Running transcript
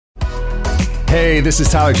Hey, this is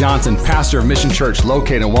Tyler Johnson, pastor of Mission Church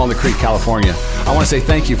located in Walnut Creek, California. I want to say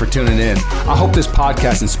thank you for tuning in. I hope this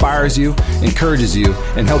podcast inspires you, encourages you,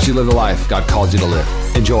 and helps you live the life God called you to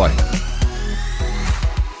live. Enjoy.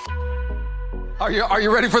 Are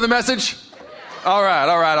you ready for the message? All right.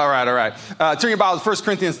 Turn your Bible to 1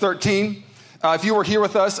 Corinthians 13. If you were here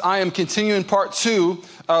with us, I am continuing part 2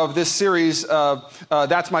 of this series of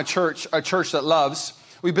That's My Church, a church that loves.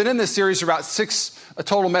 We've been in this series for about 6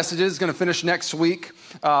 total messages. Going to finish next week.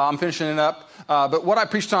 I'm finishing it up. But what I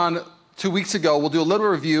preached on 2 weeks ago, we'll do a little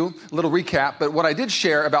review, a little recap. But what I did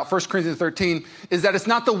share about 1 Corinthians 13 is that it's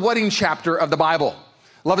not the wedding chapter of the Bible.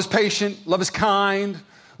 Love is patient. Love is kind.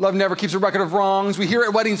 Love never keeps a record of wrongs. We hear it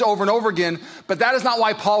at weddings over and over again. But that is not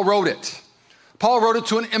why Paul wrote it. Paul wrote it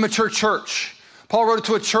to an immature church. Paul wrote it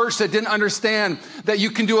to a church that didn't understand that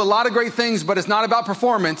you can do a lot of great things, but it's not about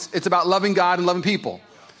performance. It's about loving God and loving people.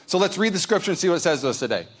 So let's read the scripture and see what it says to us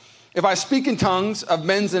today. If I speak in tongues of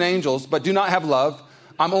men and angels, but do not have love,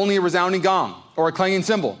 I'm only a resounding gong or a clanging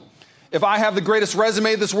cymbal. If I have the greatest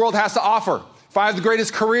resume this world has to offer, if I have the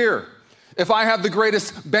greatest career, if I have the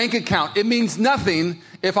greatest bank account, it means nothing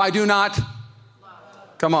if I do not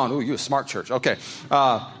love. Come on. Ooh, you're a smart church. Okay. If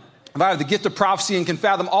I have the gift of prophecy and can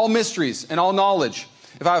fathom all mysteries and all knowledge,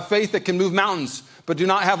 if I have faith that can move mountains, but do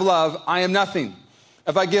not have love, I am nothing.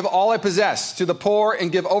 If I give all I possess to the poor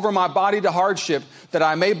and give over my body to hardship that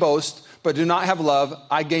I may boast, but do not have love,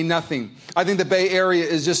 I gain nothing. I think the Bay Area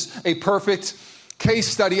is just a perfect case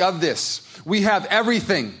study of this. We have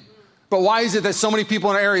everything, but why is it that so many people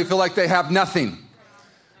in our area feel like they have nothing?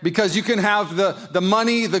 Because you can have the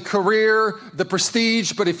money, the career, the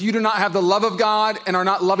prestige, but if you do not have the love of God and are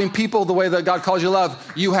not loving people the way that God calls you to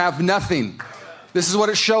love, you have nothing. This is what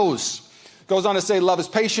it shows. It goes on to say, love is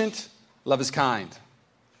patient, love is kind.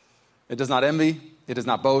 It does not envy, it does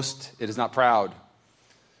not boast, it is not proud.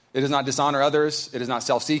 It does not dishonor others, it is not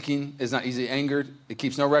self-seeking, it is not easily angered, it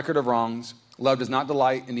keeps no record of wrongs. Love does not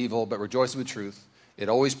delight in evil, but rejoices with truth. It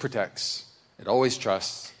always protects, it always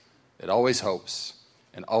trusts, it always hopes,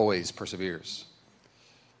 and always perseveres.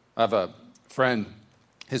 I have a friend,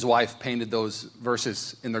 his wife painted those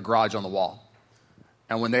verses in their garage on the wall.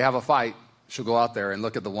 And when they have a fight, she'll go out there and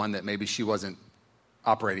look at the one that maybe she wasn't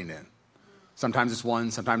operating in. Sometimes it's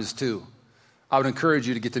 1, sometimes it's 2. I would encourage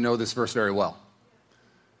you to get to know this verse very well.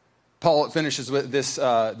 Paul finishes with this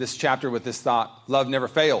chapter with this thought, love never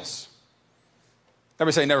fails.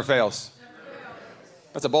 Everybody say never fails.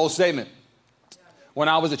 That's a bold statement. When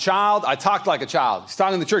I was a child, I talked like a child. He's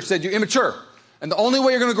talking to the church, he said, you're immature. And the only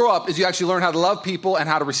way you're going to grow up is you actually learn how to love people and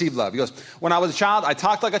how to receive love. He goes, when I was a child, I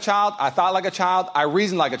talked like a child, I thought like a child, I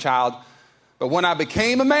reasoned like a child. But when I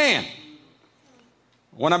became a man,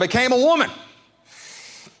 when I became a woman,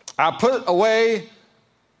 I put the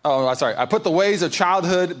ways of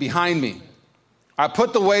childhood behind me. I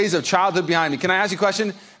put the ways of childhood behind me. Can I ask you a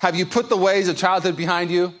question? Have you put the ways of childhood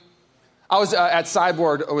behind you? I was at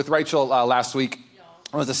Sideboard with Rachel last week.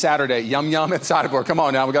 It was a Saturday. Yum at Sideboard. Come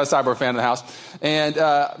on now, we got a Sideboard fan in the house. And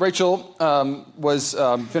Rachel was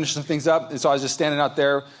finishing some things up, and so I was just standing out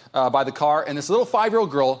there by the car, and this little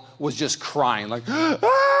 5-year-old girl was just crying, like,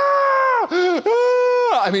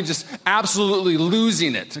 I mean, just absolutely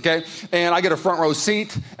losing it, okay? And I get a front row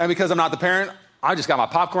seat, and because I'm not the parent, I just got my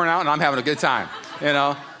popcorn out, and I'm having a good time, you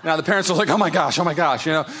know? Now, the parents are like, oh my gosh, you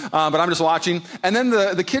know? But I'm just watching. And then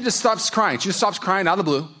the kid just stops crying. She just stops crying out of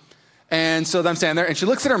the blue. And so I'm standing there, and she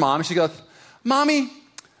looks at her mom, and she goes, Mommy,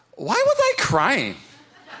 why was I crying?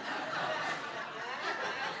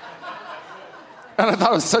 And I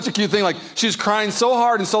thought it was such a cute thing. Like, she was crying so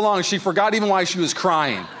hard and so long, she forgot even why she was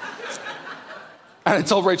crying. And I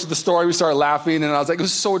told Rachel the story. We started laughing, and I was like, it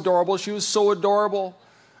was so adorable. She was so adorable.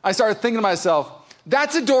 I started thinking to myself,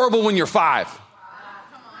 that's adorable when you're 5.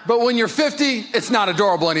 But when you're 50, it's not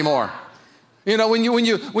adorable anymore. You know, when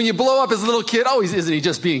you blow up as a little kid, isn't he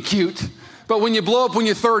just being cute? But when you blow up when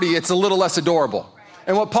you're 30, it's a little less adorable.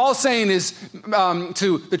 And what Paul's saying is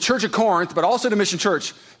to the church of Corinth, but also to Mission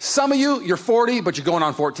Church, some of you, you're 40, but you're going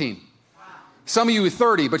on 14. Some of you are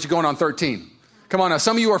 30, but you're going on 13. Come on now,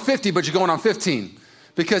 some of you are 50, but you're going on 15.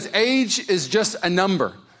 Because age is just a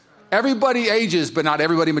number. Everybody ages, but not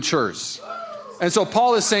everybody matures. And so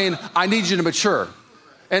Paul is saying, I need you to mature.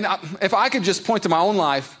 And if I could just point to my own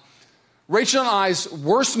life, Rachel and I's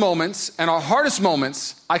worst moments and our hardest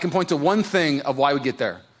moments, I can point to one thing of why we get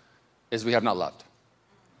there, is we have not loved.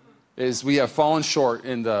 Is we have fallen short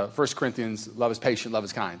in the 1 Corinthians, love is patient, love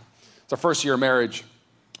is kind. It's our first year of marriage,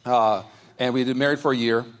 and we've been married for a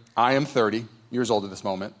year. I am 30 years old at this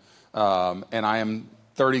moment, and I am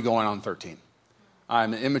 30 going on 13.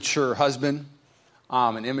 I'm an immature husband.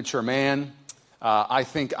 I'm an immature man. I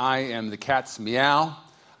think I am the cat's meow.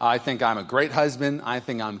 I think I'm a great husband. I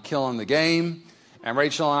think I'm killing the game. And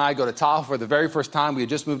Rachel and I go to Tahoe for the very first time. We had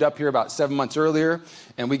just moved up here about 7 months earlier,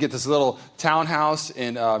 and we get this little townhouse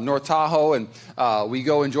in North Tahoe, and we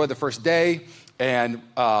go enjoy the first day. And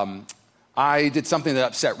I did something that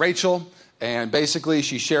upset Rachel, and basically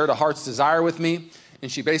she shared a heart's desire with me.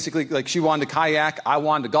 And she basically, like, she wanted to kayak, I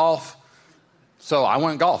wanted to golf, so I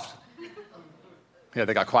went and golfed. Yeah,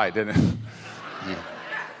 they got quiet, didn't it?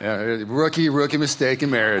 Yeah, rookie mistake in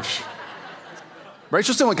marriage.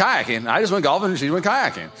 Rachel still went kayaking. I just went golfing and she went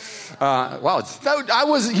kayaking. I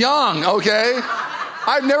was young, okay?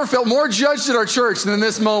 I've never felt more judged at our church than in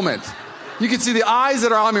this moment. You can see the eyes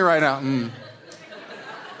that are on me right now.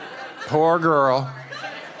 Poor girl.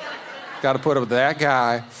 Got to put up with that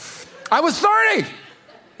guy. I was 30.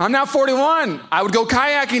 I'm now 41. I would go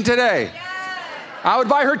kayaking today. I would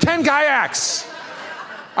buy her 10 kayaks.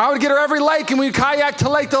 I would get her every lake and we'd kayak to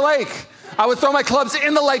lake. I would throw my clubs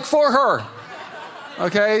in the lake for her.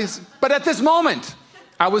 Okay? But at this moment,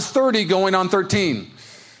 I was 30 going on 13.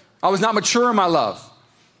 I was not mature in my love.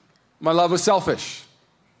 My love was selfish.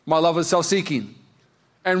 My love was self-seeking.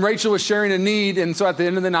 And Rachel was sharing a need, and so at the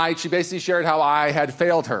end of the night, she basically shared how I had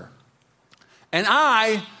failed her. And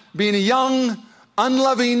I, being a young,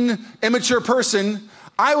 unloving, immature person,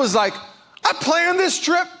 I was like, I planned this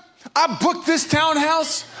trip. I booked this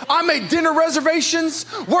townhouse. I made dinner reservations.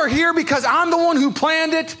 We're here because I'm the one who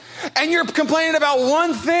planned it. And you're complaining about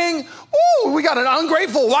one thing. Ooh, we got an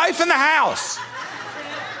ungrateful wife in the house.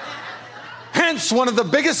 Hence, one of the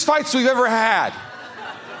biggest fights we've ever had.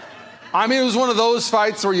 I mean, it was one of those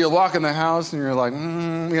fights where you walk in the house and you're like,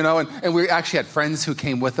 and we actually had friends who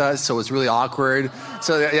came with us, so it was really awkward.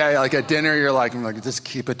 So yeah, like at dinner, you're like, just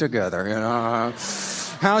keep it together,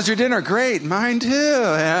 How's your dinner? Great, mine too.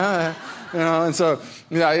 Yeah, and so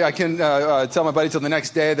I can tell my buddy till the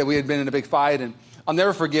next day that we had been in a big fight, and I'll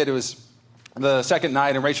never forget. It was the second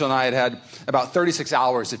night, and Rachel and I had about 36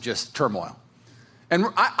 hours of just turmoil, and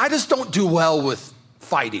I just don't do well with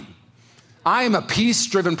fighting. I am a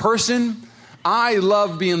peace-driven person. I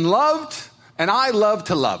love being loved, and I love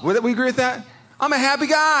to love. Would we agree with that? I'm a happy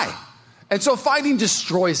guy, and so fighting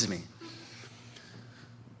destroys me.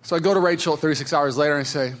 So I go to Rachel 36 hours later and I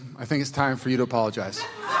say, I think it's time for you to apologize.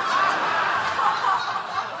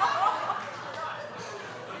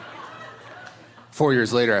 4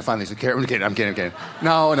 years later, I finally said, I'm kidding.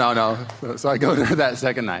 No. So I go to her that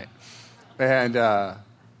second night. And it's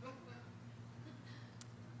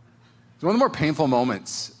one of the more painful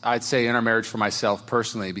moments, I'd say, in our marriage for myself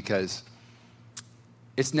personally, because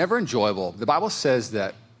it's never enjoyable. The Bible says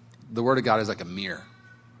that the Word of God is like a mirror.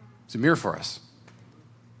 It's a mirror for us.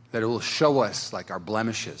 That it will show us like our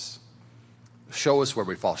blemishes, show us where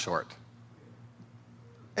we fall short.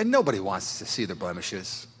 And nobody wants to see their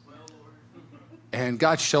blemishes. And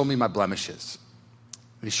God showed me my blemishes.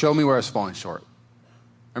 He showed me where I was falling short.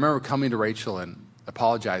 I remember coming to Rachel and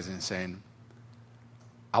apologizing and saying,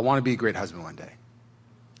 I want to be a great husband one day.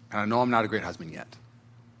 And I know I'm not a great husband yet.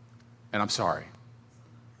 And I'm sorry.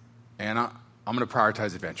 And I'm going to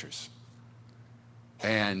prioritize adventures.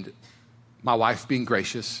 And my wife, being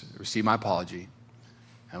gracious, received my apology.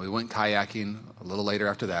 And we went kayaking a little later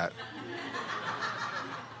after that.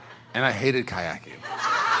 And I hated kayaking.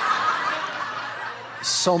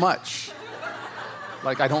 So much.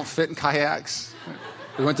 Like, I don't fit in kayaks.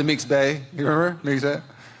 We went to Meeks Bay. You remember Meeks Bay?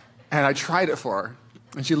 And I tried it for her.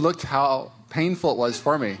 And she looked how painful it was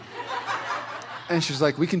for me. And she was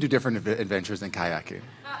like, we can do different adventures than kayaking.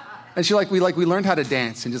 And we learned how to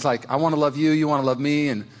dance. And just like, I want to love you, you want to love me.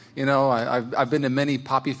 And I've been to many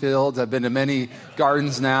poppy fields. I've been to many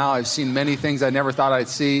gardens now. I've seen many things I never thought I'd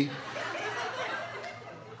see.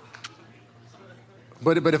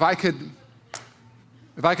 But if I could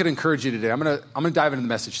encourage you today, I'm gonna dive into the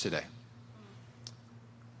message today.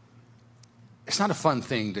 It's not a fun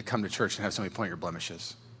thing to come to church and have somebody point your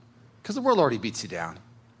blemishes, because the world already beats you down.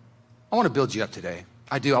 I want to build you up today.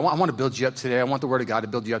 I do. I want to build you up today. I want the Word of God to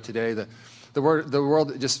build you up today. The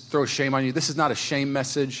world just throws shame on you. This is not a shame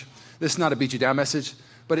message. This is not a beat you down message,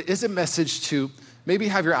 but it is a message to maybe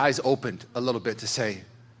have your eyes opened a little bit to say,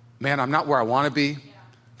 man, I'm not where I want to be,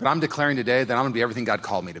 but I'm declaring today that I'm going to be everything God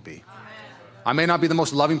called me to be. I may not be the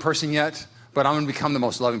most loving person yet, but I'm going to become the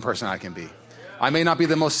most loving person I can be. I may not be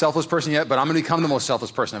the most selfless person yet, but I'm going to become the most selfless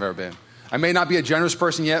person I've ever been. I may not be a generous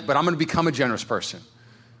person yet, but I'm going to become a generous person.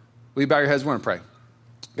 Will you bow your heads? We're going to pray.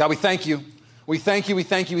 God, we thank you. We thank you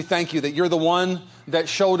that you're the one that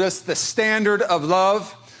showed us the standard of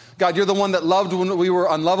love. God, you're the one that loved when we were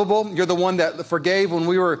unlovable. You're the one that forgave when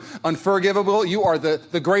we were unforgivable. You are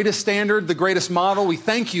the greatest standard, the greatest model. We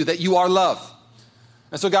thank you that you are love.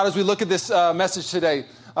 And so, God, as we look at this message today,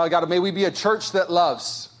 God, may we be a church that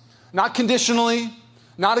loves, not conditionally,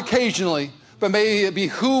 not occasionally, but may it be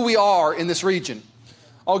who we are in this region.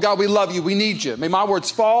 Oh, God, we love you. We need you. May my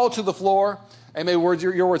words fall to the floor, and may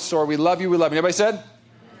your words soar. We love you. We love you. Everybody said?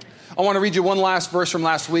 I want to read you one last verse from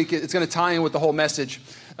last week. It's going to tie in with the whole message.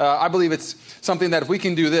 I believe it's something that if we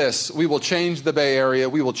can do this, we will change the Bay Area.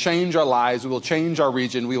 We will change our lives. We will change our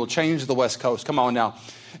region. We will change the West Coast. Come on now.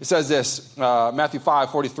 It says this, Matthew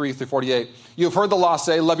 5:43 through 48. You have heard the law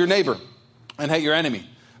say, love your neighbor and hate your enemy.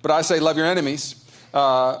 But I say, love your enemies.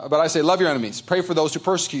 Love your enemies. Pray for those who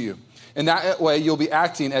persecute you. In that way, you'll be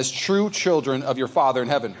acting as true children of your Father in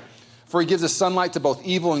heaven. For he gives us sunlight to both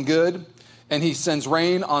evil and good, and he sends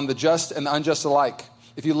rain on the just and the unjust alike.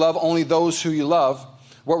 If you love only those who you love,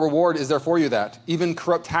 what reward is there for you that? Even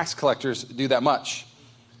corrupt tax collectors do that much.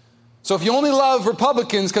 So if you only love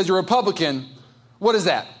Republicans because you're a Republican, what is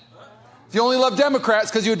that? If you only love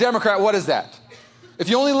Democrats because you're a Democrat, what is that? If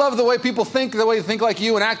you only love the way people think, the way they think like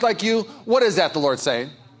you and act like you, what is that the Lord's saying?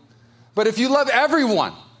 But if you love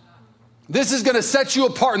everyone, this is going to set you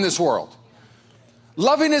apart in this world.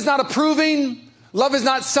 Loving is not approving. Love is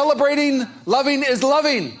not celebrating. Loving is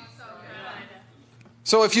loving.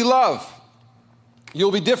 So if you love,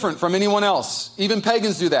 you'll be different from anyone else. Even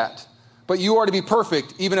pagans do that. But you are to be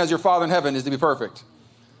perfect, even as your Father in heaven is to be perfect.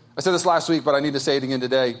 I said this last week, but I need to say it again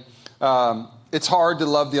today. It's hard to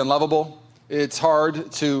love the unlovable. It's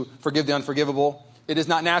hard to forgive the unforgivable. It is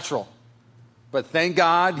not natural. But thank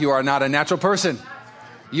God you are not a natural person.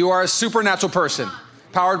 You are a supernatural person,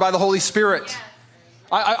 powered by the Holy Spirit.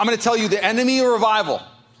 I'm going to tell you, the enemy of revival,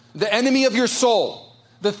 the enemy of your soul,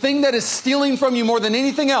 the thing that is stealing from you more than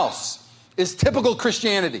anything else is typical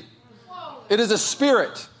Christianity. It is a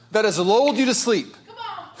spirit that has lulled you to sleep,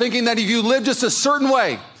 thinking that if you live just a certain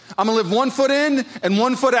way, I'm going to live 1 foot in and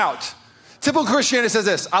 1 foot out. Typical Christianity says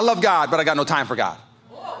this: I love God, but I got no time for God.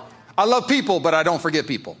 I love people, but I don't forgive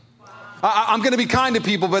people. I'm going to be kind to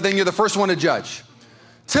people, but then you're the first one to judge.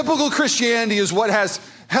 Typical Christianity is what has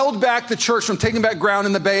held back the church from taking back ground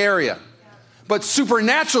in the Bay Area. But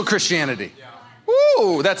supernatural Christianity,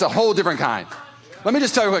 woo, that's a whole different kind. Let me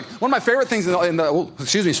just tell you quick. One of my favorite things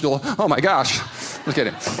excuse me, stool. Oh my gosh. Just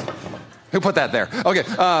kidding. Who put that there? Okay.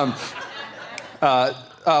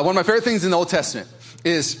 One of my favorite things in the Old Testament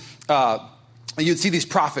is you'd see these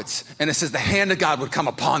prophets, and it says the hand of God would come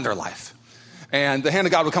upon their life. And the hand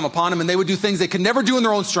of God would come upon them, and they would do things they could never do in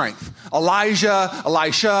their own strength. Elijah,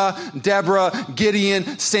 Elisha, Deborah,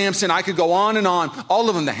 Gideon, Samson, I could go on and on. All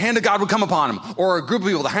of them, the hand of God would come upon them. Or a group of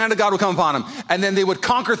people, the hand of God would come upon them. And then they would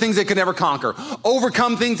conquer things they could never conquer.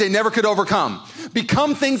 Overcome things they never could overcome.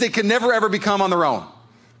 Become things they could never, ever become on their own.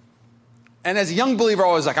 And as a young believer,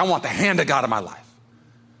 I was like, I want the hand of God in my life.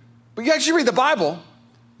 But you actually read the Bible,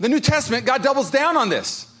 the New Testament, God doubles down on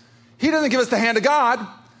this. He doesn't give us the hand of God.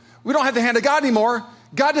 We don't have the hand of God anymore.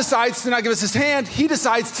 God decides to not give us his hand. He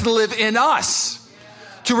decides to live in us,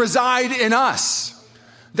 to reside in us.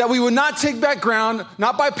 That we would not take back ground,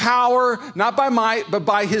 not by power, not by might, but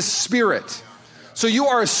by his Spirit. So you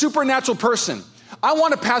are a supernatural person. I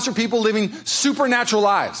want to pastor people living supernatural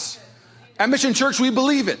lives. At Mission Church, we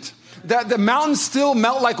believe it. That the mountains still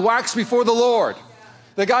melt like wax before the Lord.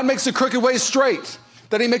 That God makes the crooked ways straight.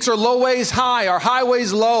 That he makes our low ways high, our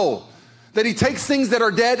highways low. That he takes things that are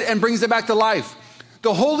dead and brings them back to life.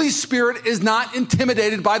 The Holy Spirit is not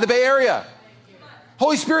intimidated by the Bay Area.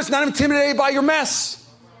 Holy Spirit's not intimidated by your mess.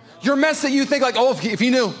 Your mess that you think like, oh, if he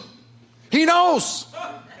knew. He knows.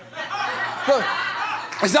 But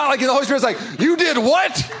it's not like the Holy Spirit's like, you did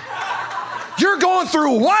what? You're going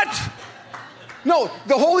through what? No,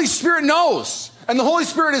 the Holy Spirit knows. And the Holy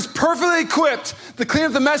Spirit is perfectly equipped to clean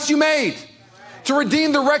up the mess you made, to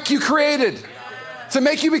redeem the wreck you created, to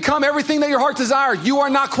make you become everything that your heart desired. You are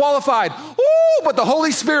not qualified. Ooh, but the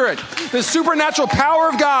Holy Spirit, the supernatural power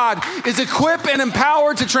of God, is equipped and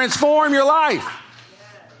empowered to transform your life.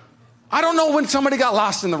 I don't know when somebody got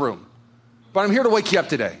lost in the room, but I'm here to wake you up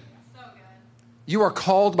today. You are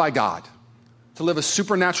called by God to live a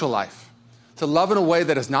supernatural life, to love in a way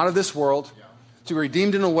that is not of this world, to be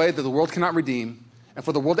redeemed in a way that the world cannot redeem, and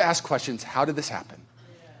for the world to ask questions, how did this happen?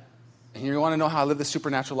 And you want to know how I live this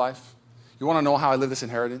supernatural life? You want to know how I live this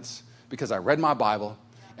inheritance? Because I read my Bible,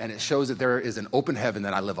 and it shows that there is an open heaven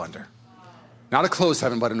that I live under. Not a closed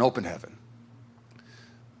heaven, but an open heaven.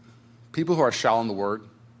 People who are shallow in the Word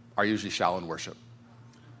are usually shallow in worship.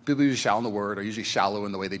 People who are shallow in the Word are usually shallow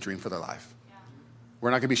in the way they dream for their life. We're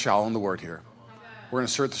not going to be shallow in the Word here. We're going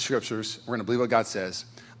to search the Scriptures. We're going to believe what God says.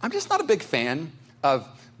 I'm just not a big fan of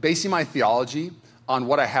basing my theology on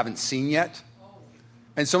what I haven't seen yet.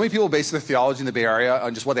 And so many people base their theology in the Bay Area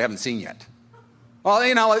on just what they haven't seen yet. Well,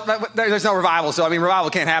 there's no revival, so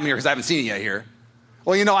revival can't happen here because I haven't seen it yet here.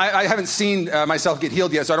 Well, I haven't seen myself get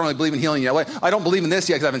healed yet, so I don't really believe in healing yet. I don't believe in this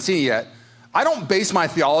yet because I haven't seen it yet. I don't base my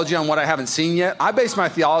theology on what I haven't seen yet. I base my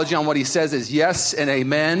theology on what he says is yes and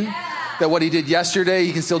amen. Yeah. That what he did yesterday,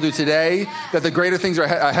 he can still do today. That the greater things are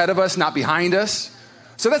ahead of us, not behind us.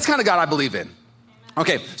 So that's kind of God I believe in.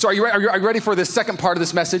 Okay, so are you ready for this second part of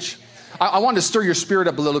this message? I wanted to stir your spirit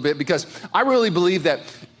up a little bit because I really believe that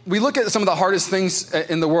we look at some of the hardest things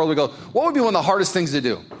in the world. We go, what would be one of the hardest things to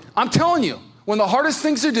do? I'm telling you, one of the hardest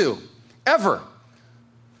things to do ever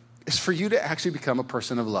is for you to actually become a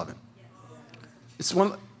person of loving. It's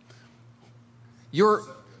you're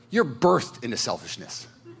birthed into selfishness.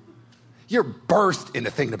 You're birthed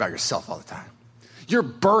into thinking about yourself all the time. You're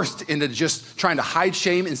birthed into just trying to hide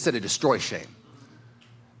shame instead of destroy shame.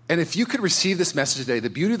 And if you could receive this message today, the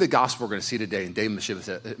beauty of the gospel we're going to see today in David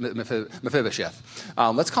Mephibosheth.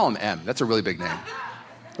 Let's call him M. That's a really big name.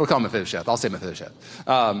 We'll call him Mephibosheth. I'll say Mephibosheth.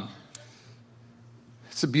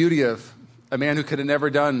 It's the beauty of a man who could have never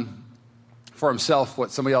done for himself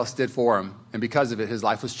what somebody else did for him. And because of it, his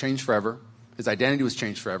life was changed forever. His identity was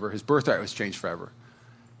changed forever. His birthright was changed forever.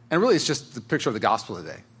 And really, it's just the picture of the gospel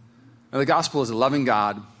today. And the gospel is a loving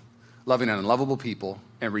God, loving an unlovable people,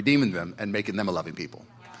 and redeeming them and making them a loving people.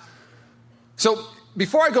 So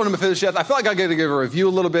before I go to Mephibosheth, I feel like I got to give a review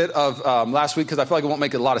a little bit of last week because I feel like it won't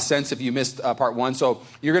make a lot of sense if you missed part one. So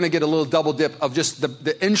you're going to get a little double dip of just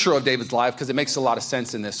the intro of David's life because it makes a lot of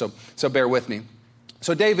sense in this. So bear with me.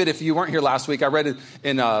 So David, if you weren't here last week, I read it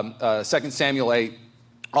in 2 Samuel 8,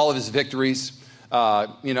 all of his victories.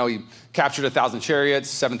 He captured 1,000 chariots,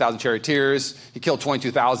 7,000 charioteers. He killed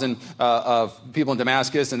 22,000 of people in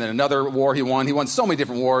Damascus. And then another war he won. He won so many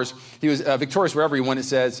different wars. He was victorious wherever he went, it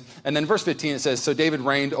says. And then verse 15, it says, so David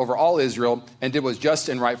reigned over all Israel and did what was just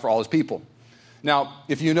and right for all his people. Now,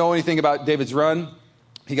 if you know anything about David's run,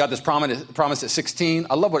 he got this promise at 16.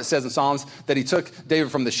 I love what it says in Psalms, that he took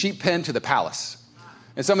David from the sheep pen to the palace.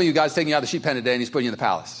 And some of you guys taking you out of the sheep pen today and he's putting you in the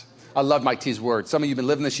palace. I love Mike T's word. Some of you have been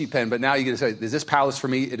living the sheep pen, but now you get to say, is this palace for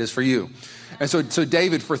me? It is for you. And so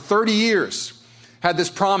David, for 30 years, had this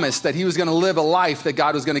promise that he was going to live a life that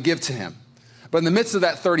God was going to give to him. But in the midst of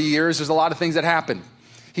that 30 years, there's a lot of things that happened.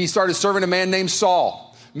 He started serving a man named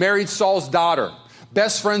Saul, married Saul's daughter,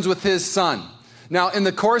 best friends with his son. Now, in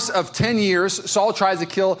the course of 10 years, Saul tries to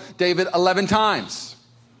kill David 11 times.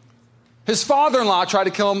 His father-in-law tried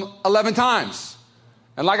to kill him 11 times.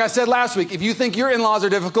 And like I said last week, if you think your in-laws are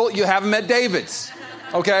difficult, you haven't met David's,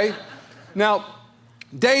 okay? Now,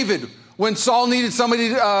 David, when Saul needed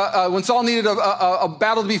a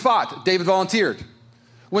battle to be fought, David volunteered.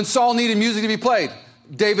 When Saul needed music to be played,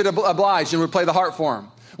 David obliged and would play the harp for him.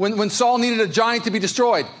 When Saul needed a giant to be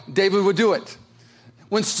destroyed, David would do it.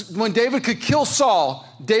 When David could kill Saul,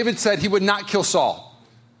 David said he would not kill Saul.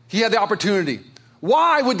 He had the opportunity.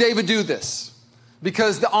 Why would David do this?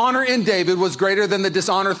 Because the honor in David was greater than the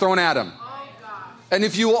dishonor thrown at him. And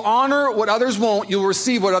if you will honor what others won't, you will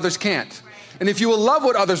receive what others can't. And if you will love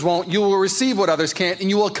what others won't, you will receive what others can't, and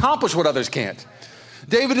you will accomplish what others can't.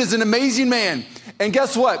 David is an amazing man. And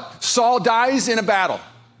guess what? Saul dies in a battle.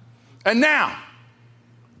 And now,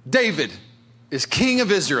 David is king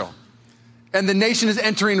of Israel. And the nation is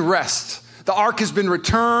entering rest. The ark has been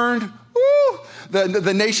returned. Woo!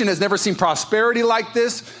 The nation has never seen prosperity like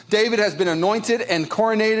this. David has been anointed and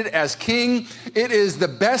coronated as king. It is the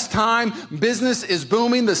best time. Business is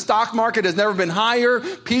booming. The stock market has never been higher.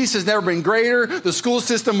 Peace has never been greater. The school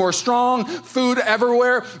system more strong. Food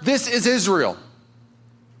everywhere. This is Israel.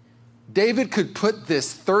 David could put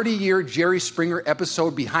this 30-year Jerry Springer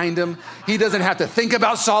episode behind him. He doesn't have to think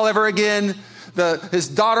about Saul ever again. His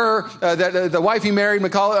daughter, the wife he married,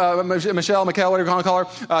 Michelle, whatever you want to call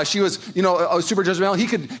her, she was, super judgmental. He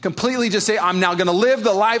could completely just say, I'm now going to live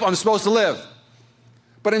the life I'm supposed to live.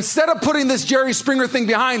 But instead of putting this Jerry Springer thing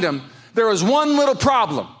behind him, there was one little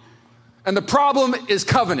problem. And the problem is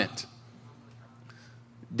covenant.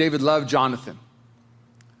 David loved Jonathan.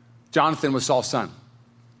 Jonathan was Saul's son.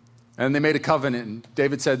 And they made a covenant. And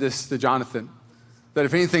David said this to Jonathan, that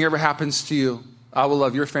if anything ever happens to you, I will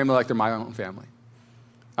love your family like they're my own family.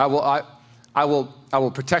 I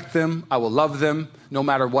will protect them. I will love them no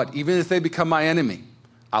matter what. Even if they become my enemy,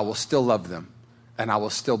 I will still love them and I will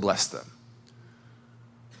still bless them.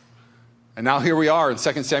 And now here we are in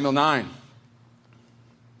 2 Samuel 9.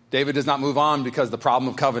 David does not move on because of the problem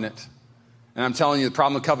of covenant. And I'm telling you, the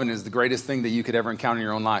problem of covenant is the greatest thing that you could ever encounter in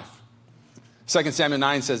your own life. 2 Samuel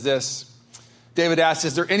 9 says this. David asked,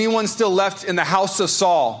 is there anyone still left in the house of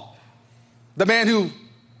Saul? The man who,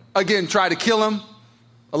 again, tried to kill him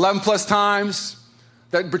 11 plus times,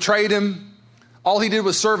 that betrayed him. All he did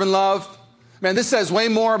was serve and love. Man, this says way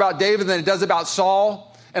more about David than it does about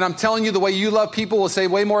Saul. And I'm telling you, the way you love people will say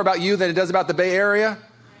way more about you than it does about the Bay Area.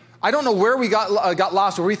 I don't know where we got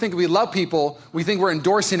lost, where we think we love people, we think we're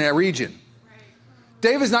endorsing a region.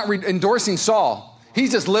 David's not endorsing Saul.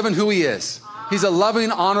 He's just living who he is. He's a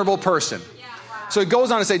loving, honorable person. So it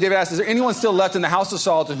goes on to say, David asks, is there anyone still left in the house of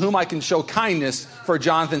Saul to whom I can show kindness for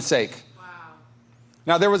Jonathan's sake? Wow.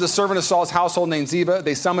 Now there was a servant of Saul's household named Ziba.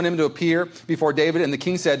 They summoned him to appear before David, and the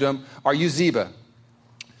king said to him, are you Ziba?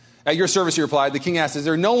 At your service, he replied. The king asked, is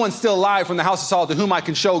there no one still alive from the house of Saul to whom I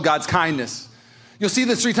can show God's kindness? You'll see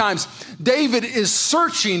this 3 times. David is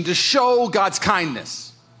searching to show God's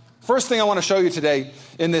kindness. First thing I want to show you today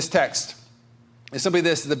in this text is simply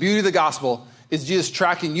this. The beauty of the gospel is Jesus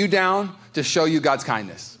tracking you down to show you God's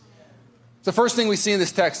kindness. It's the first thing we see in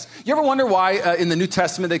this text. You ever wonder why in the New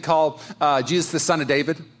Testament they call Jesus the son of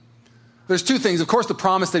David? There's 2 things. Of course, the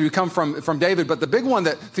promise that he would come from David, but the big one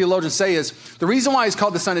that theologians say is the reason why he's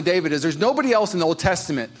called the son of David is there's nobody else in the Old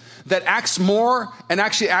Testament that acts more and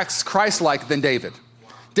actually acts Christ-like than David.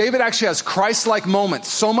 David actually has Christ-like moments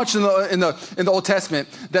so much in the Old Testament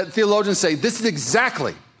that theologians say this is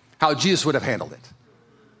exactly how Jesus would have handled it.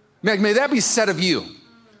 May that be said of you.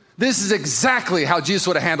 This is exactly how Jesus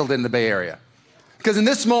would have handled it in the Bay Area. Because in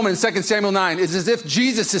this moment in 2 Samuel 9, it's as if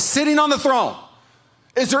Jesus is sitting on the throne.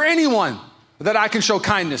 Is there anyone that I can show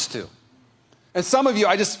kindness to? And some of you,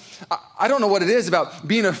 I don't know what it is about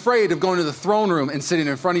being afraid of going to the throne room and sitting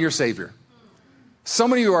in front of your Savior.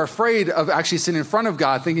 Some of you are afraid of actually sitting in front of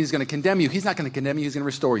God thinking he's going to condemn you. He's not going to condemn you. He's going to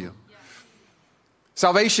restore you. Yeah.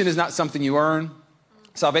 Salvation is not something you earn.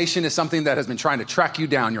 Salvation is something that has been trying to track you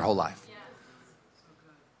down your whole life.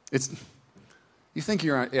 You think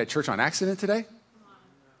you're at church on accident today?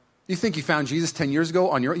 You think you found Jesus 10 years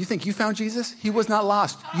ago on your own? You think you found Jesus? He was not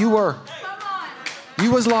lost. You were. He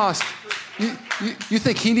was lost. You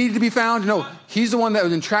think he needed to be found? No, he's the one that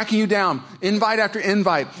has been tracking you down, invite after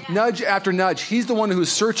invite, nudge after nudge. He's the one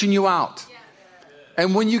who's searching you out.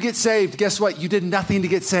 And when you get saved, guess what? You did nothing to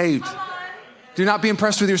get saved. Do not be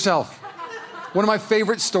impressed with yourself. One of my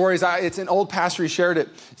favorite stories, it's an old pastor, he shared it.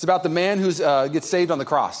 It's about the man who gets saved on the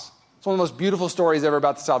cross. It's one of the most beautiful stories ever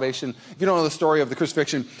about the salvation. If you don't know the story of the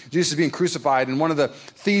crucifixion, Jesus is being crucified, and one of the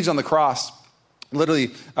thieves on the cross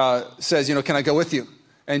literally says, can I go with you?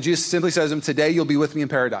 And Jesus simply says to him, today you'll be with me in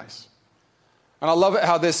paradise. And I love it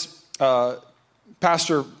how this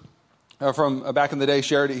pastor from back in the day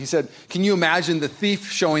shared it. He said, can you imagine the thief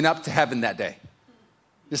showing up to heaven that day?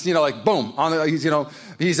 Just, like boom,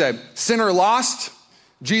 he's a sinner lost.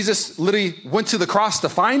 Jesus literally went to the cross to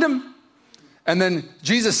find him. And then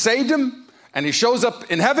Jesus saved him and he shows up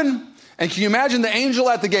in heaven. And can you imagine the angel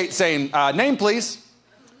at the gate saying, name please,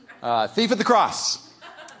 thief at the cross.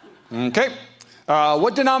 Okay.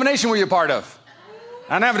 What denomination were you a part of?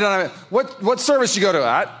 I never done it. What service you go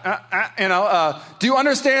to? Do you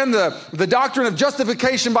understand the doctrine of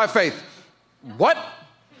justification by faith? What?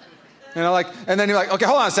 And then you're like, okay,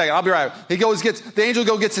 hold on a second. I'll be right. The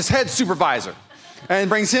angel gets his head supervisor and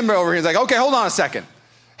brings him over. He's like, okay, hold on a second.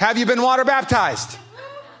 Have you been water baptized?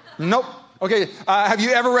 Nope. Okay. Have you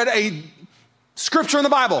ever read a scripture in the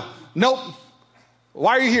Bible? Nope.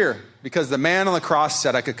 Why are you here? Because the man on the cross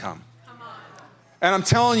said I could come. And I'm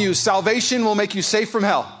telling you, salvation will make you safe from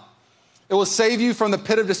hell. It will save you from the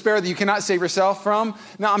pit of despair that you cannot save yourself from.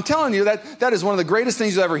 Now, I'm telling you that is one of the greatest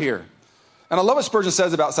things you'll ever hear. And I love what Spurgeon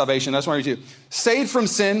says about salvation. I just want to read you. Saved from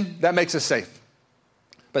sin, that makes us safe.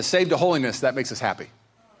 But saved to holiness, that makes us happy.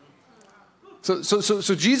 So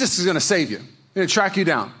Jesus is going to save you. He's going to track you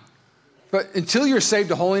down. But until you're saved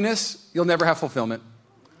to holiness, you'll never have fulfillment.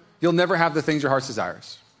 You'll never have the things your heart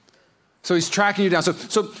desires. So he's tracking you down. So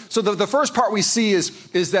the first part we see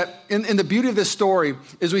is that in the beauty of this story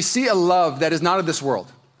is we see a love that is not of this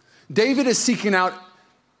world. David is seeking out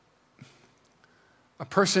a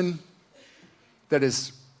person that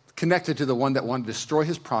is connected to the one that wanted to destroy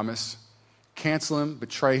his promise, cancel him,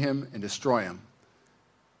 betray him, and destroy him.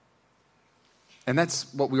 And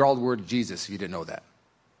that's what we all were to Jesus, if you didn't know that.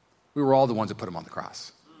 We were all the ones that put him on the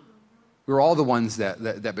cross. We were all the ones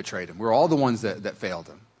that betrayed him. We were all the ones that failed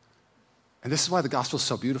him. And this is why the gospel is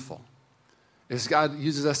so beautiful. Is God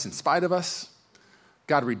uses us in spite of us.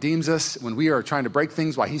 God redeems us when we are trying to break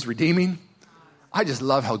things while he's redeeming. I just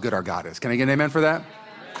love how good our God is. Can I get an amen for that?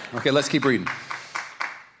 Okay, let's keep reading.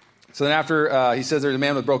 So then after he says there's a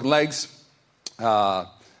man with broken legs.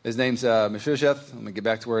 His name's Mephibosheth. Let me get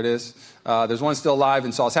back to where it is. There's one still alive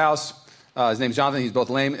in Saul's house. His name's Jonathan. He's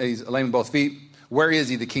lame in both feet. Where is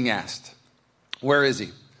he? The king asked. Where is he?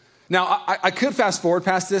 Now, I could fast forward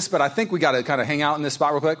past this, but I think we got to kind of hang out in this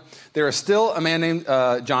spot real quick. There is still a man named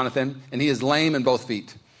Jonathan, and he is lame in both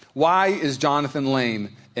feet. Why is Jonathan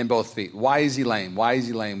lame in both feet? Why is he lame? Why is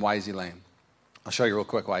he lame? Why is he lame? I'll show you real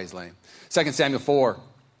quick why he's lame. 2 Samuel 4.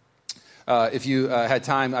 If you had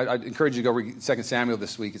time, I'd encourage you to go read 2 Samuel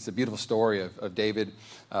this week. It's a beautiful story of David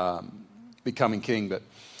becoming king. But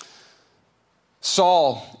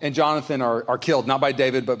Saul and Jonathan are killed, not by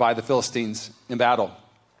David, but by the Philistines in battle.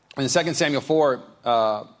 In 2 Samuel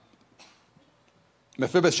 4,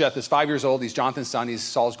 Mephibosheth is 5 years old. He's Jonathan's son. He's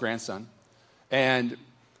Saul's grandson. And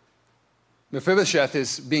Mephibosheth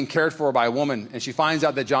is being cared for by a woman, and she finds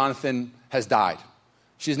out that Jonathan has died.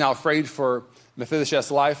 She's now afraid for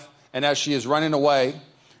Mephibosheth's life, and as she is running away,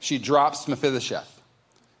 she drops Mephibosheth.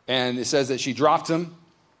 And it says that she dropped him,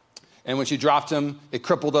 and when she dropped him, it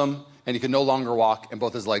crippled him, and he could no longer walk, and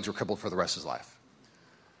both his legs were crippled for the rest of his life.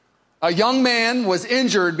 A young man was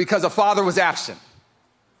injured because a father was absent.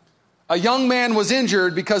 A young man was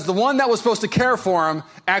injured because the one that was supposed to care for him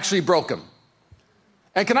actually broke him.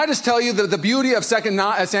 And can I just tell you that the beauty of 2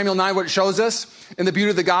 Samuel 9, what it shows us, and the beauty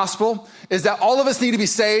of the gospel, is that all of us need to be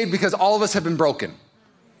saved because all of us have been broken.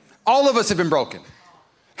 All of us have been broken.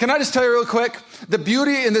 Can I just tell you real quick, the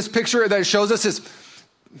beauty in this picture that it shows us is,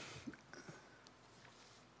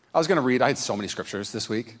 I was going to read, I had so many scriptures this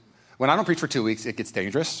week. When I don't preach for 2 weeks, it gets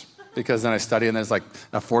dangerous. Because then I study and then it's like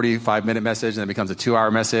a 45-minute message and then it becomes a 2-hour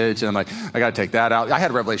message. And I'm like, I got to take that out. I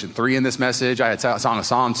had Revelation 3 in this message. I had Song of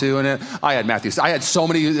Psalm 2 in it. I had Matthew. I had so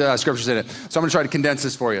many scriptures in it. So I'm going to try to condense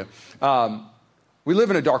this for you. We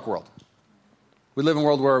live in a dark world. We live in a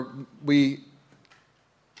world where we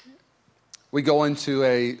go into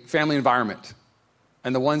a family environment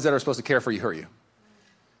and the ones that are supposed to care for you hurt you.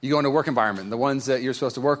 You go into a work environment and the ones that you're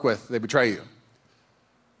supposed to work with, they betray you.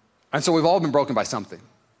 And so we've all been broken by something.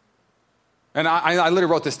 And I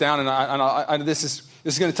literally wrote this down, and this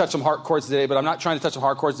is going to touch some heart chords today, but I'm not trying to touch some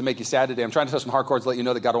heart chords to make you sad today. I'm trying to touch some heart chords to let you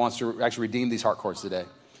know that God wants to actually redeem these heart chords today.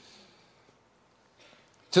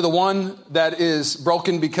 To the one that is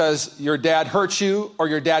broken because your dad hurt you or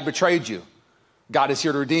your dad betrayed you, God is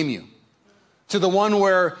here to redeem you. To the one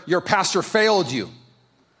where your pastor failed you,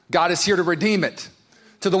 God is here to redeem it.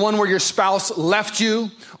 To the one where your spouse left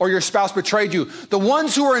you or your spouse betrayed you. The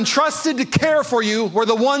ones who were entrusted to care for you were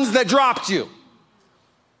the ones that dropped you.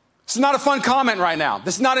 This is not a fun comment right now.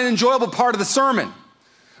 This is not an enjoyable part of the sermon.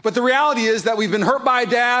 But the reality is that we've been hurt by a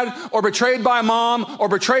dad or betrayed by a mom or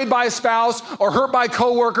betrayed by a spouse or hurt by a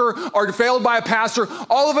coworker or failed by a pastor.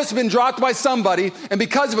 All of us have been dropped by somebody, and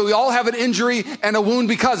because of it, we all have an injury and a wound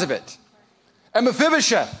because of it. And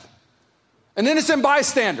Mephibosheth, an innocent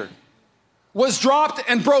bystander, was dropped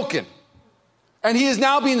and broken. And he is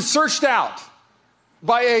now being searched out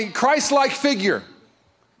by a Christ-like figure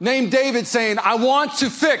named David saying, I want to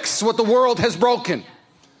fix what the world has broken.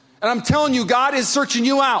 And I'm telling you, God is searching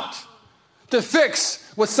you out to fix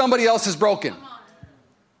what somebody else has broken.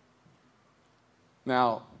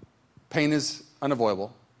 Now, pain is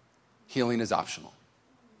unavoidable. Healing is optional.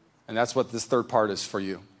 And that's what this third part is for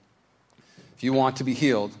you. If you want to be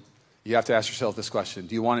healed, you have to ask yourself this question.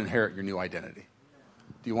 Do you want to inherit your new identity?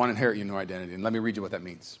 Do you want to inherit your new identity? And let me read you what that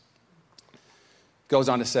means. It goes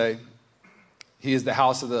on to say, he is the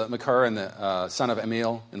house of the Machir and the son of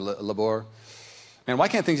Amiel in Labor. Man, why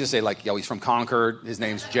can't things just say like, yo, he's from Concord, his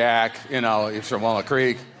name's Jack, he's from Walnut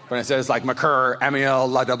Creek. But it says like Machir, Amiel,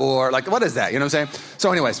 Ladabor, like what is that? You know what I'm saying?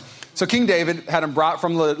 So anyways, so King David had him brought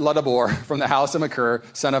from Ladabor, from the house of Machir,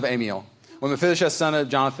 son of Amiel. When Mephibosheth, son of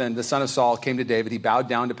Jonathan, the son of Saul, came to David, he bowed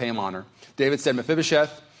down to pay him honor. David said,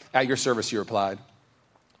 Mephibosheth, at your service, he replied.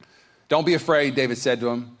 Don't be afraid, David said to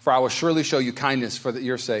him, for I will surely show you kindness for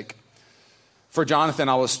your sake. For Jonathan,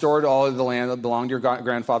 I will restore all of the land that belonged to your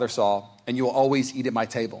grandfather Saul, and you will always eat at my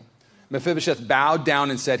table. Mephibosheth bowed down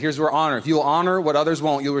and said, here's where honor. If you will honor what others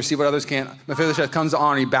won't, you'll receive what others can't. Mephibosheth comes to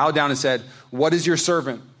honor. He bowed down and said, what is your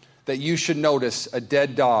servant that you should notice a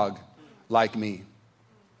dead dog like me?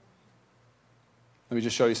 Let me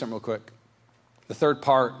just show you something real quick. The third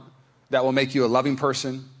part that will make you a loving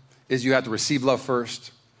person is you have to receive love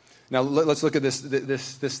first. Now let's look at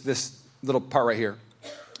this little part right here.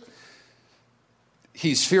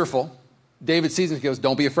 He's fearful. David sees him and goes,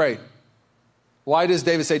 don't be afraid. Why does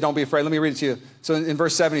David say, don't be afraid? Let me read it to you. So in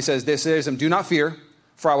verse 7, he says, David says to him, do not fear,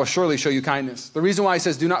 for I will surely show you kindness. The reason why he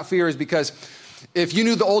says do not fear is because if you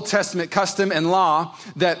knew the Old Testament custom and law,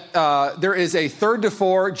 that there is a 3rd to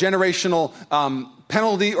 4 generational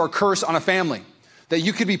penalty or curse on a family, that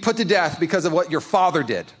you could be put to death because of what your father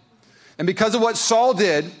did. And because of what Saul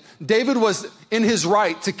did, David was in his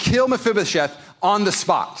right to kill Mephibosheth on the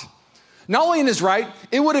spot. Not only in his right,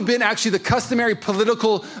 it would have been actually the customary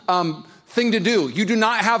political thing to do. You do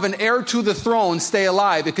not have an heir to the throne stay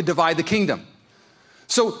alive. It could divide the kingdom.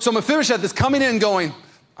 So Mephibosheth is coming in going,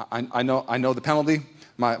 I know the penalty.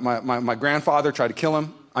 My grandfather tried to kill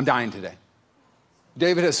him. I'm dying today.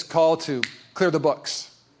 David has called to clear the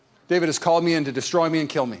books. David has called me in to destroy me and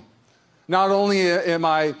kill me. Not only am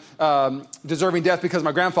I deserving death because of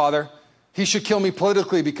my grandfather, he should kill me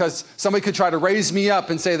politically because somebody could try to raise me up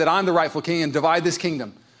and say that I'm the rightful king and divide this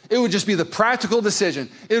kingdom. It would just be the practical decision.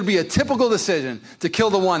 It would be a typical decision to kill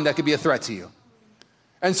the one that could be a threat to you.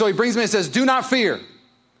 And so he brings me and says, do not fear.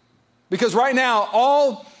 Because right now,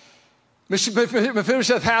 all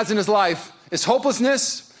Mephibosheth has in his life is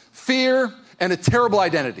hopelessness, fear, and a terrible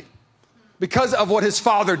identity. Because of what his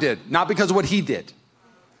father did, not because of what he did.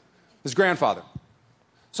 His grandfather.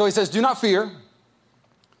 So he says, do not fear.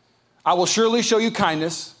 I will surely show you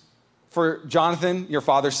kindness for Jonathan, your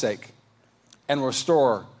father's sake, and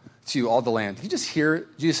restore to you all the land. You just hear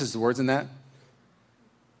Jesus' words in that?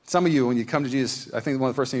 Some of you, when you come to Jesus, I think one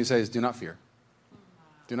of the first things you say is, do not fear.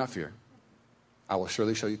 Do not fear. I will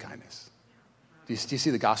surely show you kindness. Do you see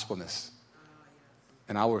the gospel in this?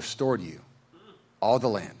 And I will restore to you all the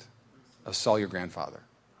land of Saul your grandfather,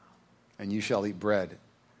 and you shall eat bread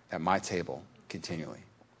at my table continually.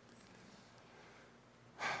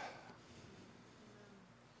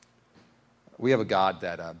 We have a God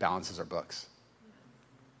that balances our books.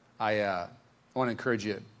 I want to encourage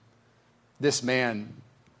you. This man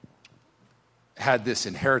had this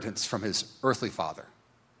inheritance from his earthly father,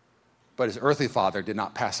 but his earthly father did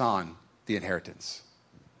not pass on the inheritance.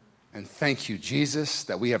 And thank you, Jesus,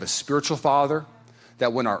 that we have a spiritual father,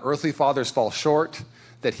 that when our earthly fathers fall short,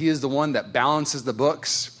 that he is the one that balances the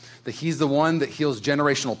books, that he's the one that heals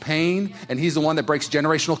generational pain, and he's the one that breaks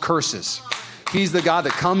generational curses. He's the God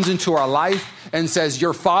that comes into our life and says,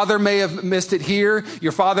 your father may have missed it here.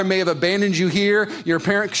 Your father may have abandoned you here. Your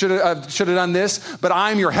parent should have done this, but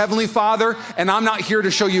I'm your heavenly father, and I'm not here to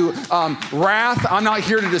show you wrath. I'm not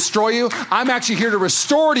here to destroy you. I'm actually here to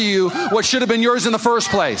restore to you what should have been yours in the first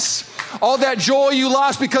place. All that joy you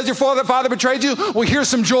lost because your father betrayed you, well, here's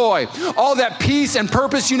some joy. All that peace and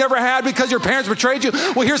purpose you never had because your parents betrayed you,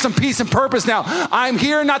 well, here's some peace and purpose now. I'm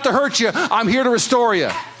here not to hurt you. I'm here to restore you.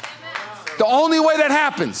 The only way that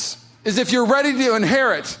happens is if you're ready to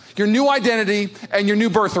inherit your new identity and your new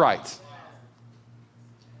birthright.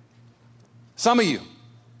 Some of you,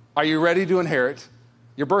 are you ready to inherit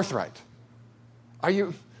your birthright?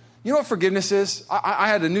 You know what forgiveness is? I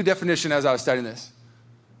had a new definition as I was studying this.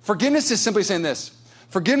 Forgiveness is simply saying this.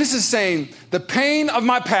 Forgiveness is saying the pain of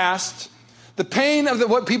my past, the pain of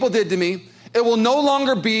what people did to me, it will no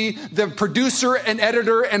longer be the producer and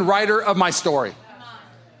editor and writer of my story.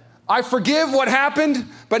 I forgive what happened,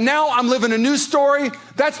 but now I'm living a new story.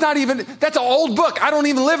 That's an old book. I don't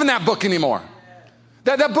even live in that book anymore.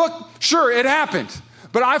 That book, sure, it happened,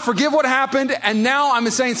 but I forgive what happened, and now I'm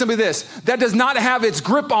saying simply this, that does not have its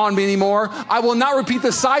grip on me anymore. I will not repeat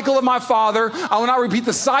the cycle of my father. I will not repeat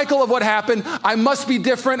the cycle of what happened. I must be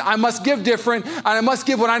different. I must give different, and I must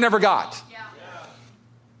give what I never got.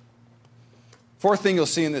 Fourth thing you'll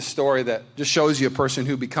see in this story that just shows you a person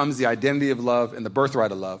who becomes the identity of love and the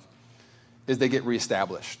birthright of love is they get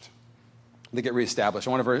reestablished. They get reestablished.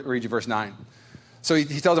 I want to read you verse 9. So he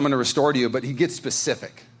tells them, I'm going to restore to you, but he gets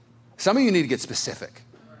specific. Some of you need to get specific.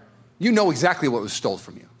 You know exactly what was stolen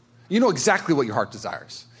from you. You know exactly what your heart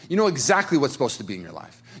desires. You know exactly what's supposed to be in your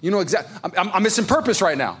life. You know exactly, I'm missing purpose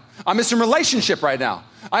right now. I'm missing relationship right now.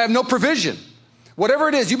 I have no provision. Whatever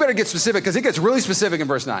it is, you better get specific because it gets really specific in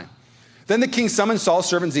verse 9. Then the king summoned Saul's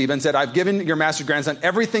servant Ziba and said, I've given your master's grandson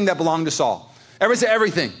everything that belonged to Saul. Everybody say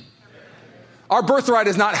everything. Our birthright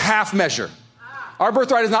is not half measure. Our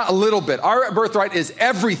birthright is not a little bit. Our birthright is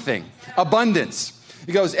everything, abundance.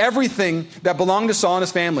 He goes, everything that belonged to Saul and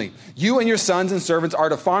his family. You and your sons and servants are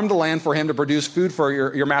to farm the land for him to produce food for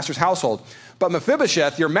your master's household. But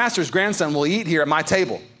Mephibosheth, your master's grandson, will eat here at my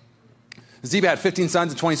table. Ziba had 15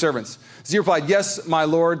 sons and 20 servants. Ziba replied, yes, my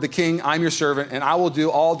lord, the king, I'm your servant, and I will do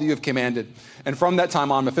all that you have commanded. And from that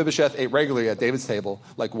time on, Mephibosheth ate regularly at David's table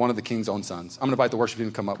like one of the king's own sons. I'm going to invite the worship team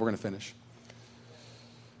to come up. We're going to finish.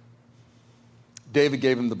 David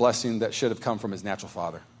gave him the blessing that should have come from his natural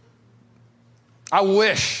father. I'll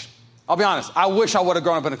be honest, I wish I would have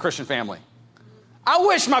grown up in a Christian family. I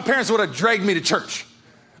wish my parents would have dragged me to church.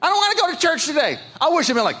 I don't want to go to church today. I wish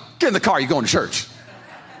they'd been like, get in the car, you're going to church.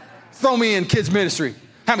 Throw me in kids ministry.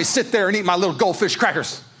 Have me sit there and eat my little goldfish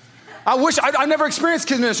crackers. I wish, I never experienced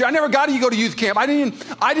kids ministry. I never got to go to youth camp. I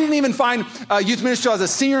didn't even find youth ministry till I was a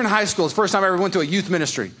senior in high school. It's the first time I ever went to a youth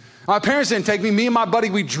ministry. My parents didn't take me. Me and my buddy,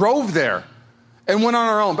 we drove there and went on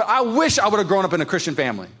our own. But I wish I would have grown up in a Christian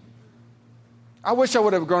family. I wish I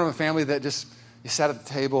would have grown up in a family that just, you sat at the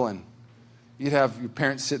table and you'd have your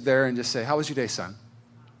parents sit there and just say, how was your day, son?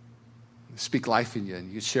 speak life in you,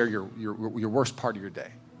 and you share your worst part of your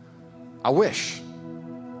day. I wish.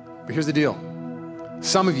 But here's the deal.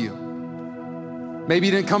 Some of you, maybe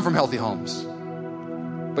you didn't come from healthy homes,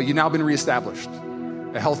 but you've now been reestablished.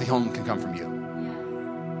 A healthy home can come from you.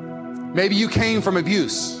 Maybe you came from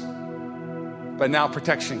abuse, but now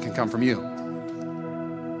protection can come from you.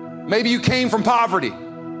 Maybe you came from poverty,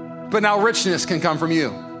 but now richness can come from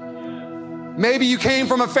you. Maybe you came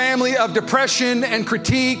from a family of depression and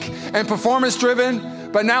critique and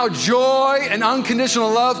performance-driven, but now joy and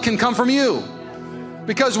unconditional love can come from you.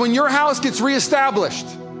 Because when your house gets reestablished,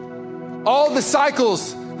 all the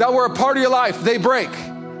cycles that were a part of your life, they break.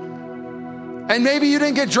 And maybe you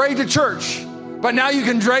didn't get dragged to church, but now you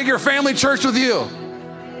can drag your family church with you.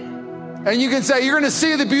 And you can say, you're going to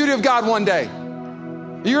see the beauty of God one day.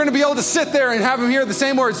 You're going to be able to sit there and have him hear the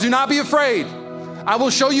same words. Do not be afraid. I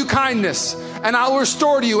will show you kindness, and I will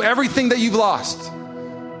restore to you everything that you've lost.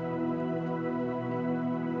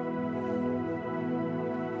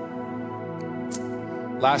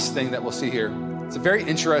 Last thing that we'll see here. It's a very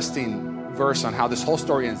interesting verse on how this whole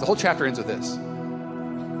story ends. The whole chapter ends with this.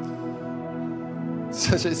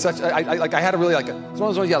 I had to really it's one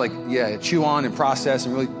of those ones you chew on and process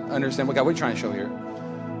and really understand what God, what are you trying to show here?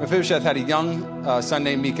 Mephibosheth had a young son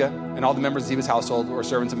named Micah, and all the members of Ziba's household were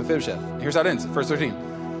servants of Mephibosheth. And here's how it ends, verse 13.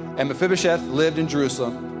 And Mephibosheth lived in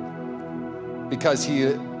Jerusalem because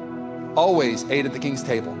he always ate at the king's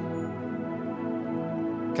table.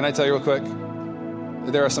 Can I tell you real quick?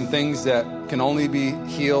 There are some things that can only be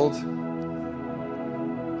healed.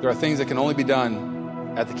 There are things that can only be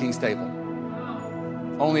done at the king's table.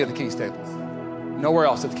 Only at the king's table. Nowhere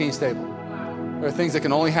else at the king's table. There are things that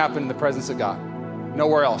can only happen in the presence of God.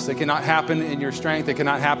 Nowhere else. They cannot happen in your strength. They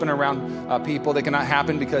cannot happen around people. They cannot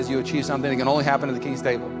happen because you achieve something. They can only happen at the king's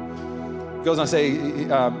table. It goes on to say,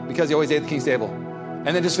 because he always ate at the king's table.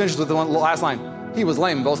 And then just finishes with the last line. He was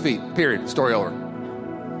lame in both feet. Period. Story over.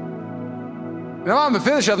 And I'm going to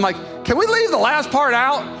finish. I'm like, can we leave the last part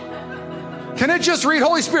out? Can it just read,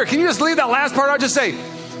 Holy Spirit, can you just leave that last part out? Just say,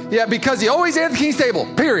 yeah, because he always ate at the king's table.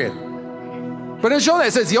 Period. But it shows that.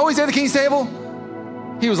 It says he always ate at the king's table.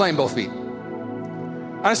 He was lame both feet.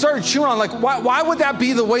 And I started chewing on, why would that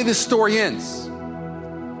be the way this story ends?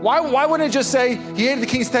 Why wouldn't it just say he ate at the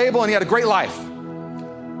king's table and he had a great life? I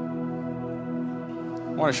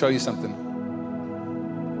want to show you something.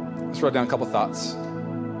 Just wrote down a couple thoughts.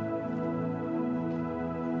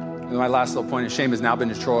 And my last little point is shame has now been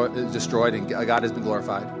destroyed and God has been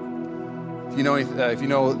glorified. If you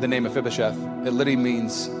know the name Mephibosheth, it literally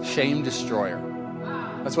means shame destroyer.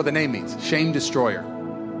 That's what the name means, shame destroyer.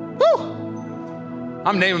 Woo!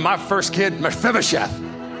 I'm naming my first kid Mephibosheth.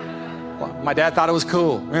 Well, my dad thought it was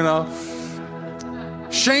cool,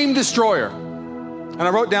 Shame destroyer. And I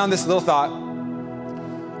wrote down this little thought.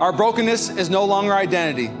 Our brokenness is no longer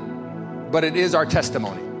identity, but it is our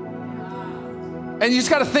testimony. And you just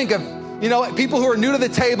got to think of, people who are new to the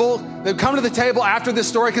table, they've come to the table after this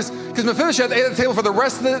story, because Mephibosheth ate at the table for the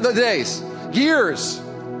rest of the days, years.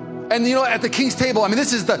 And at the king's table,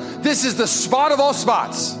 this is the spot of all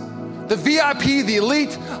spots. The VIP, the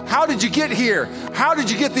elite. How did you get here? How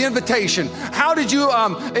did you get the invitation? How did you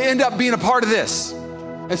end up being a part of this?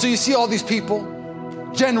 And so you see all these people,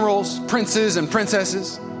 generals, princes, and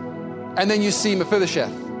princesses. And then you see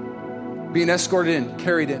Mephibosheth being escorted in,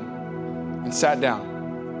 carried in, and sat down.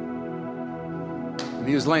 And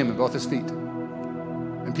he was lame in both his feet.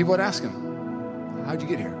 And people would ask him, how'd you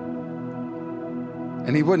get here?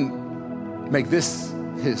 And he wouldn't make this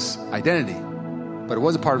his identity, but it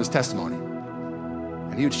was a part of his testimony.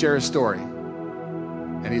 And he would share his story.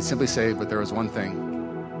 And he'd simply say, but there was one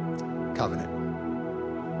thing, covenant.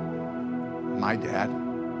 My dad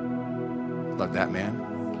loved that man,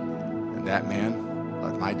 and that man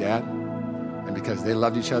loved my dad. And because they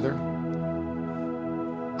loved each other,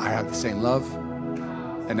 I have the same love,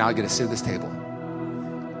 and now I get to sit at this table.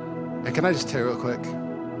 And can I just tell you real quick,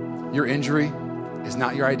 your injury is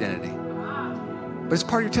not your identity, but it's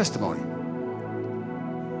part of your testimony.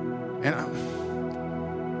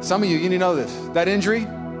 And some of you need to know this. That injury,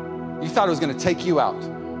 you thought it was going to take you out.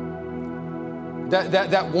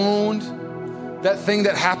 That wound, that thing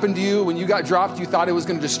that happened to you when you got dropped, you thought it was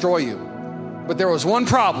going to destroy you. But there was one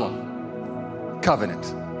problem,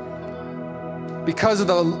 covenant. Because of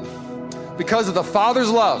the Father's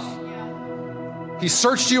love, he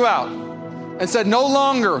searched you out and said, no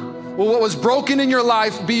longer will what was broken in your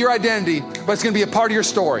life be your identity, but it's going to be a part of your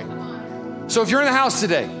story. So if you're in the house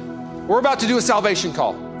today, we're about to do a salvation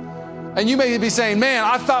call. And you may be saying, man,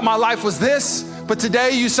 I thought my life was this, but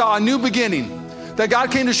today you saw a new beginning. That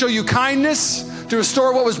God came to show you kindness, to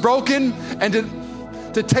restore what was broken, and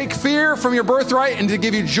to take fear from your birthright and to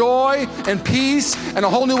give you joy and peace and a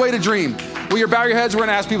whole new way to dream. Will you bow your heads? We're going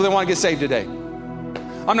to ask people that want to get saved today.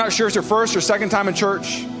 I'm not sure it's your first or second time in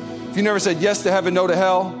church. If you never said yes to heaven, no to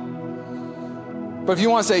hell. But if you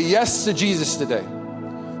want to say yes to Jesus today,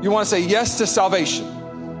 you want to say yes to salvation.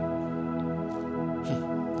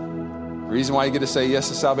 The reason why you get to say yes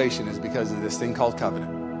to salvation is because of this thing called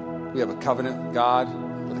covenant. We have a covenant with God,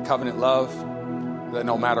 with a covenant love, that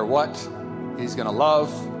no matter what, he's going to love,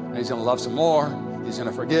 and he's going to love some more. He's going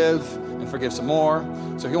to forgive and forgive some more.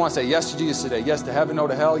 So if you want to say yes to Jesus today, yes to heaven, no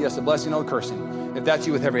to hell, yes to blessing, no to cursing. If that's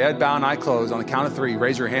you with every head bowed and eye closed, on the count of 3,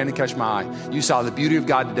 raise your hand and catch my eye. You saw the beauty of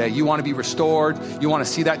God today. You want to be restored. You want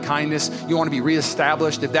to see that kindness. You want to be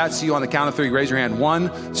reestablished. If that's you, on the count of 3, raise your hand.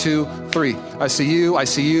 1, 2, 3. I see you, I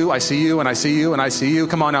see you, I see you, and I see you, and I see you.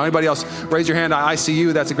 Come on now. Anybody else? Raise your hand. I see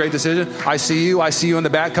you. That's a great decision. I see you in the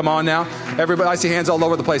back. Come on now. Everybody, I see hands all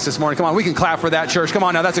over the place this morning. Come on. We can clap for that, church. Come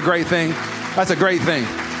on now. That's a great thing. That's a great thing.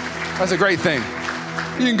 That's a great thing.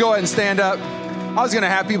 You can go ahead and stand up. I was going to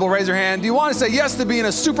have people raise their hand. Do you want to say yes to being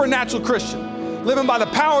a supernatural Christian, living by the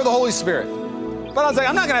power of the Holy Spirit? But I was like,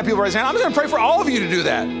 I'm not going to have people raise their hand. I'm just going to pray for all of you to do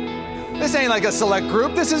that. This ain't like a select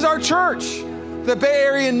group. This is our church. The Bay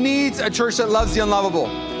Area needs a church that loves the unlovable,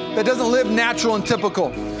 that doesn't live natural and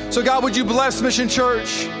typical. So God, would you bless Mission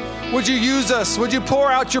Church? Would you use us? Would you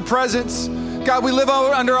pour out your presence? God, we live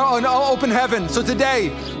under an open heaven. So today,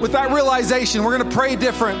 with that realization, we're going to pray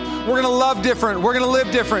different. We're going to love different. We're going to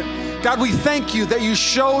live different. God, we thank you that you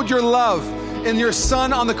showed your love in your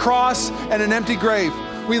Son on the cross and an empty grave.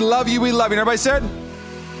 We love you. We love you. And everybody said?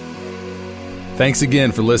 Thanks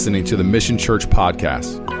again for listening to the Mission Church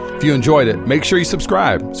podcast. If you enjoyed it, make sure you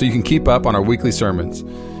subscribe so you can keep up on our weekly sermons.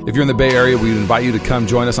 If you're in the Bay Area, we invite you to come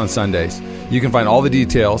join us on Sundays. You can find all the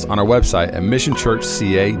details on our website at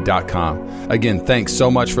missionchurchca.com. Again, thanks so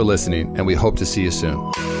much for listening, and we hope to see you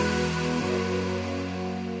soon.